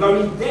grey. I'm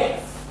going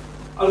deaf.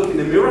 I look in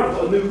the mirror, I've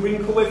got a new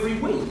wrinkle every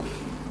week.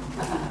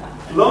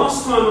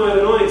 Last time I had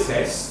an eye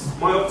test,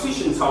 my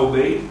optician told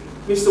me,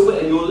 Mr.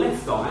 Whitten, your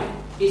left eye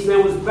is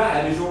now as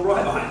bad as your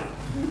right eye.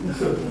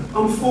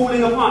 I'm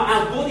falling apart.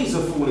 Our bodies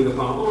are falling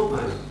apart, aren't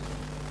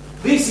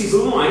they? This is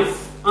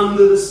life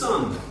under the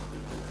sun.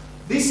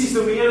 This is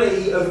the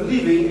reality of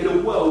living in a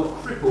world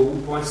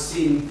crippled by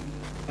sin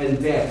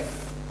and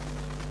death.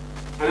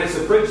 And as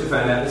the preacher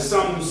found out, the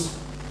sums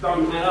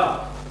don't add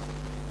up.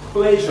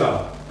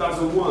 Pleasure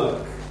doesn't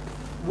work.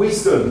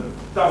 Wisdom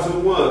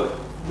doesn't work.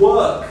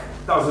 Work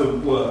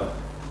doesn't work.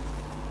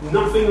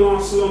 Nothing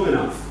lasts long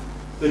enough.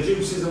 The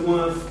juice isn't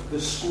worth the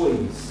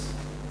squeeze.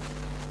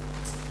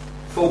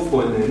 Fourth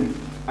point then,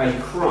 a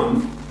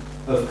crumb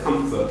of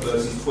comfort,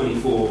 verses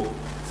 24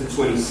 to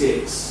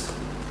 26.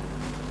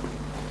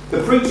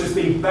 The preacher's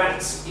been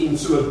backed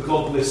into a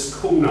godless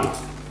corner,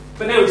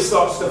 but now he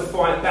starts to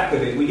fight back a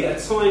bit. We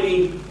get a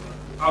tiny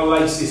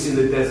oasis in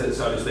the desert,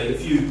 so to speak, a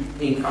few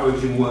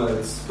encouraging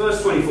words.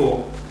 Verse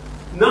 24,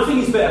 nothing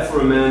is better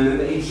for a man than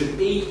that he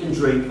should eat and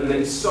drink, and that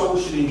his soul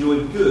should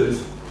enjoy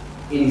good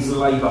in his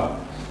labour.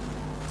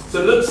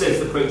 So Luke says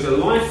to the preacher,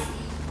 life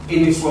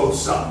in this world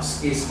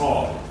sucks, it's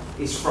hard,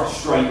 it's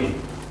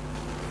frustrating.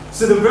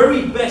 So the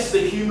very best a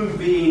human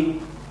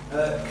being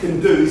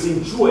can do is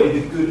enjoy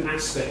the good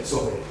aspects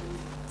of it.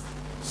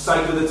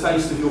 Savour the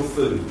taste of your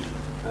food.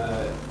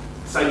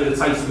 Savour the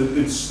taste of a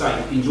good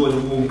steak. Enjoy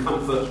the warm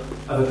comfort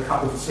of a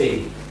cup of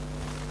tea.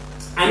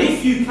 And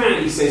if you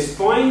can, he says,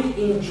 find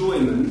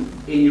enjoyment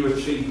in your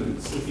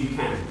achievements, if you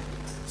can.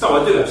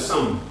 So I do have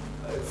some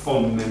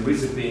fond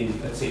memories of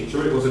being a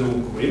teacher. It wasn't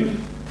all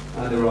grim.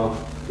 There are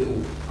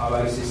little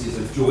oases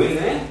of joy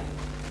there.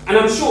 And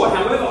I'm sure,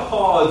 however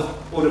hard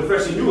or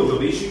depressing your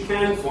job is, you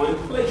can find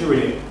pleasure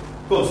in it.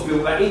 God's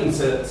built that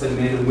into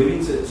men and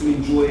women to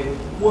enjoy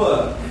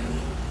work.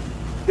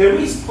 There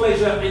is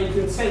pleasure and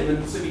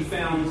contentment to be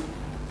found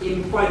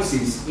in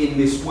places in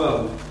this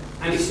world,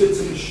 and it's good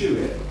to pursue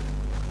it.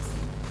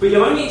 But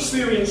you'll only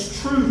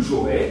experience true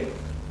joy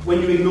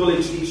when you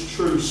acknowledge its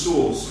true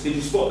source. Did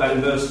you spot that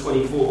in verse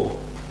 24?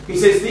 He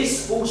says,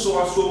 this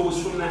also I saw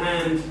was from the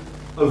hand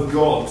of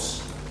God.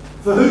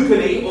 For who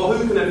can eat or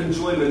who can have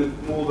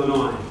enjoyment more than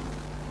I?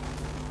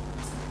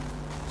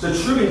 So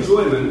true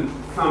enjoyment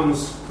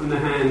comes from the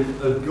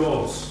hand of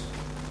God.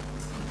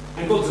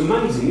 And God's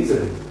amazing,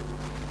 isn't he?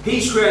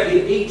 He's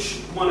created each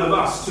one of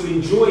us to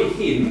enjoy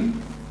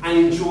him and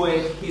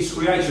enjoy his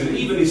creation,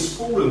 even his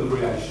fallen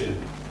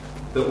creation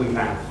that we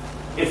have.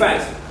 In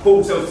fact,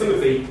 Paul tells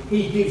Timothy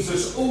he gives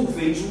us all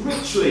things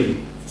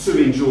richly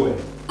to enjoy.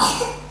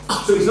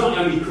 So he's not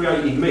only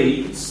created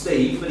me,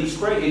 Steve, but he's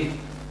created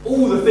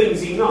all the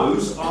things he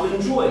knows I'll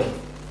enjoy.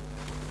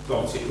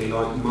 Not particularly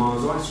like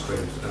Mars ice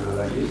cream, I don't know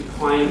that is.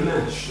 Pie and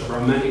mash, a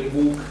romantic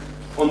walk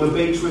on the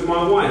beach with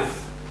my wife.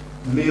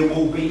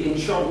 Millwall beating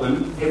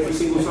Charlton every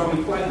single time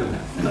we play them.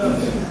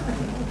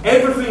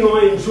 Everything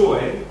I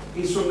enjoy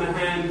is from the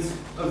hand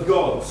of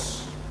God.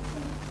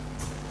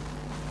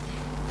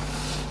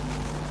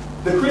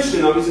 The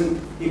Christian, though,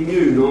 isn't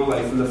immune, are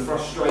they, from the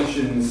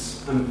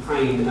frustrations and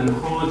pain and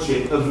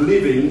hardship of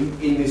living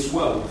in this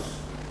world.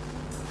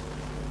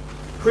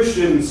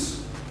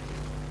 Christians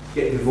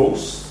get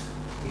divorced,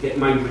 they get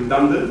made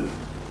redundant,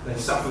 they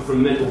suffer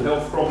from mental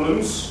health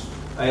problems,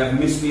 they have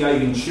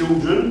misbehaving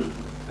children,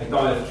 they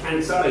die of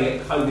cancer, they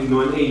get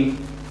COVID-19.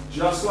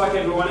 Just like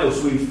everyone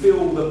else, we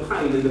feel the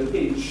pain and the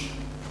pinch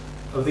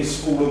of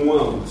this fallen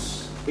world.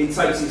 It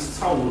takes its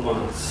toll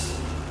on us.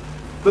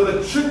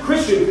 But the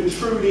Christian can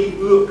truly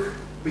look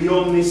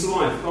beyond this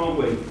life, can't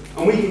we?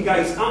 And we can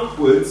gaze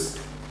upwards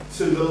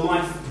to the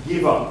life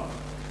giver,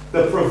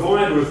 the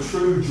provider of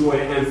true joy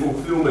and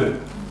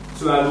fulfilment,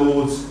 to our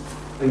Lord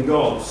and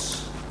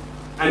God's.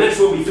 And that's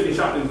where we finish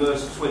up in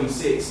verse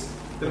 26.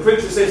 The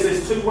preacher says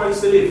there's two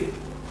ways to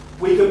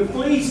live. We can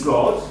please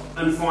God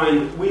and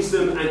find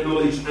wisdom and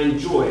knowledge and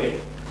joy,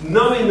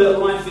 knowing that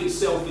life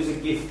itself is a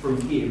gift from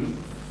him,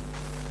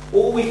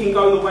 or we can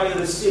go the way of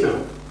the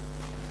sinner.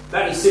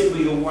 That is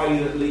simply the way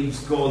that leaves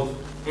God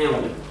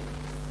out.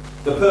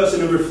 The person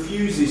who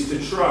refuses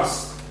to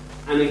trust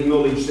and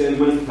acknowledge their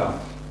maker.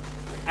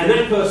 And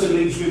that person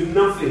leaves with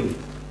nothing,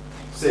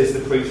 says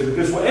the preacher,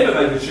 because whatever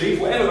they've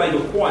achieved, whatever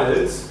they've acquired,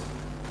 is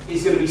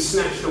going to be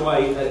snatched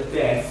away at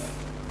death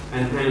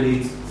and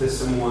handed to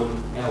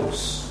someone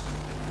else.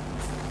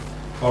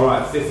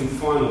 Alright, fifth and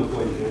final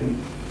point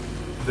then.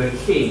 The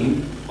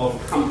king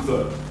of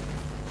comfort.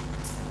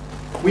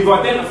 We've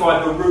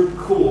identified the root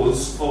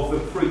cause of the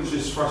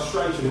preacher's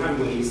frustration,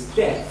 haven't we? It's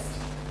death.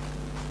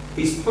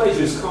 His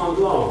pleasures can't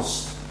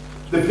last.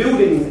 The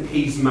building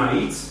he's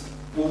made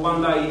will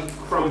one day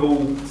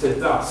crumble to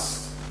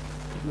dust.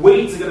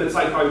 Weeds are going to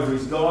take over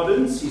his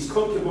gardens, his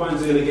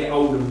concubines are going to get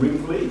old and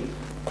wrinkly,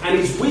 and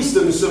his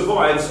wisdom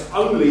survives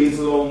only as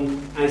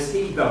long as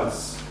he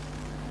does.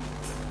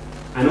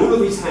 And all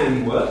of his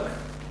handiwork,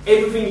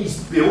 everything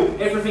he's built,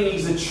 everything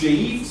he's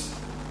achieved,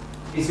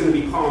 is going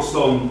to be passed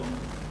on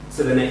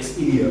to the next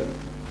idiot.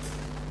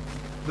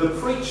 The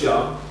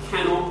preacher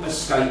cannot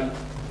escape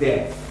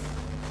death.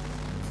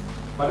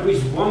 But there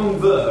is one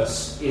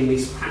verse in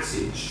this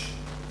passage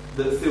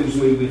that fills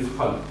me with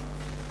hope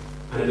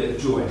and a bit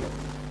of joy.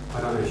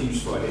 I don't know if you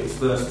spotted it. It's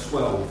verse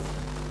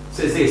 12. It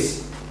says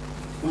this: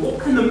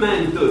 what can the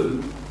man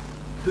do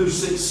who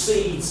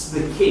succeeds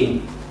the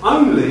king?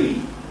 Only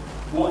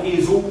what he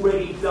has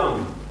already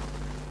done.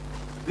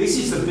 This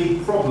is the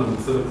big problem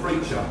for the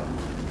preacher.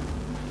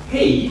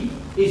 He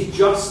is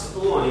just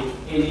like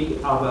any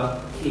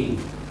other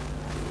king.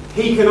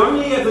 He can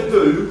only ever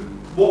do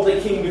what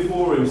the king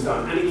before him has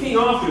done, and the king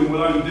after him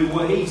will only do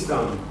what he's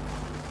done.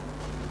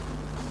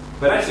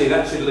 But actually,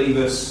 that should leave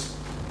us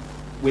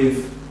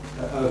with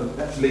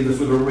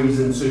a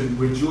reason to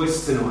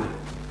rejoice tonight,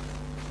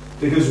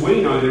 because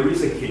we know there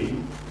is a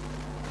king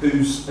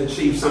who's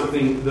achieved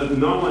something that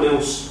no one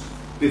else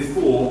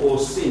before or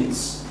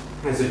since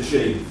has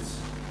achieved.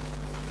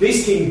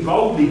 This king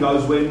boldly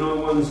goes where no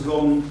one's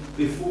gone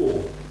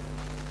before.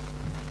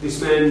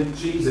 This man,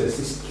 Jesus,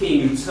 this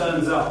king who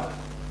turns up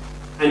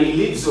and he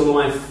lives a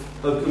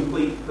life of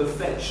complete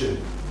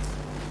perfection,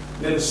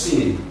 never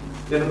sinning,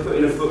 never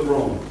putting a foot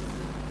wrong.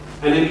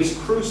 And then he's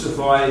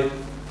crucified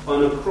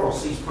on a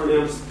cross. He's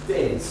pronounced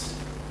dead,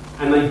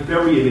 and they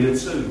bury him in a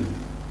tomb.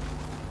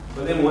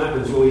 But then what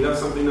happens? Well, he does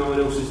something no one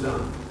else has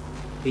done.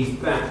 He's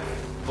back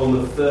on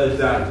the third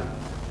day,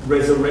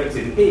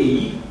 resurrected.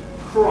 He,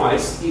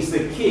 Christ, is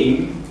the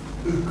king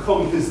who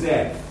conquers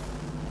death.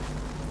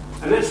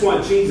 And that's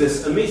why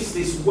Jesus, amidst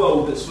this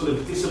world that's full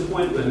of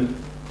disappointment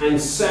and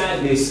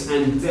sadness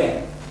and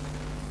death,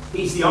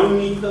 he's the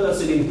only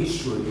person in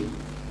history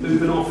who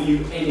can offer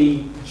you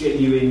any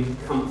genuine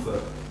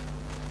comfort.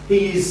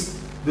 He is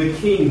the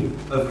King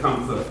of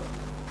comfort.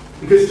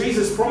 Because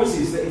Jesus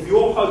promises that if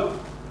your hope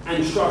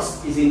and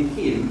trust is in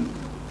him,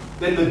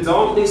 then the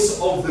darkness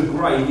of the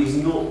grave is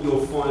not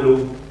your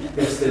final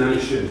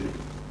destination.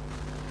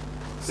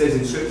 It says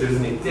in Scripture,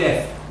 doesn't it?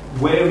 Death,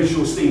 where is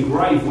your sting?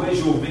 Grave, where's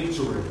your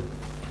victory?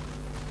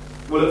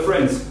 Well, look,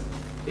 friends,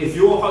 if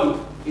your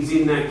hope is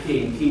in that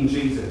King, King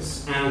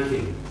Jesus, our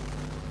King,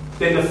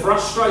 then the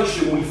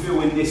frustration we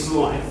feel in this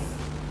life,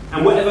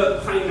 and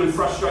whatever pain and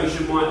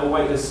frustration might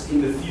await us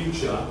in the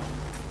future,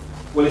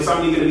 well, it's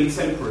only going to be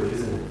temporary,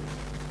 isn't it?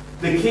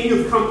 The King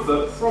of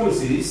comfort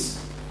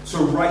promises to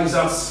raise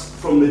us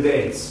from the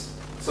dead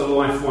to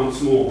life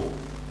once more.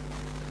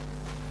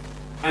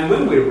 And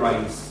when we're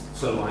raised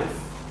to life,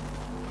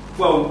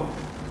 well,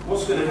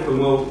 what's going to happen?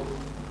 Well,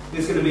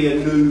 there's going to be a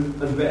new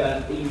and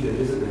better Eden,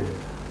 isn't there?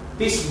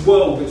 This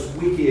world that's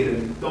wicked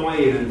and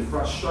dying and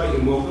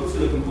frustrating, well, God's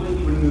going to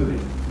completely renew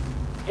it.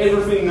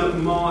 Everything that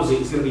mars it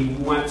is going to be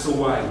wiped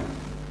away.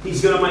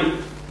 He's going to make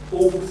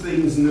all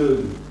things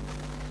new.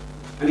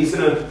 And he's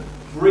going to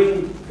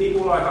bring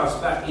people like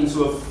us back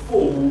into a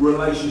full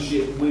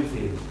relationship with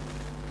him.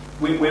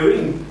 We're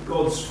in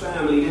God's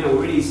family now.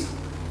 We're in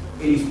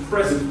his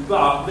presence.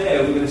 But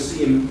there we're going to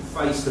see him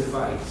face to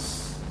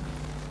face.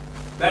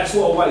 That's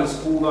what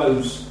awaits all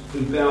those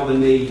who bow the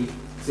knee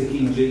to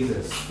King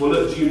Jesus. Well,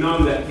 look, do you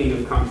know that King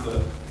of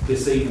comfort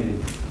this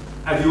evening?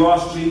 Have you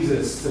asked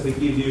Jesus to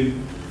forgive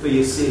you for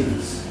your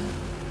sins?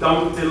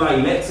 Don't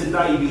delay. Let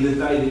today be the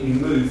day that you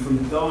move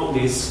from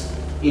darkness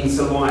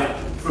into light,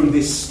 from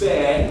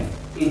despair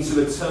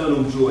into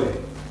eternal joy,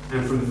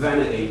 and from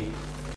vanity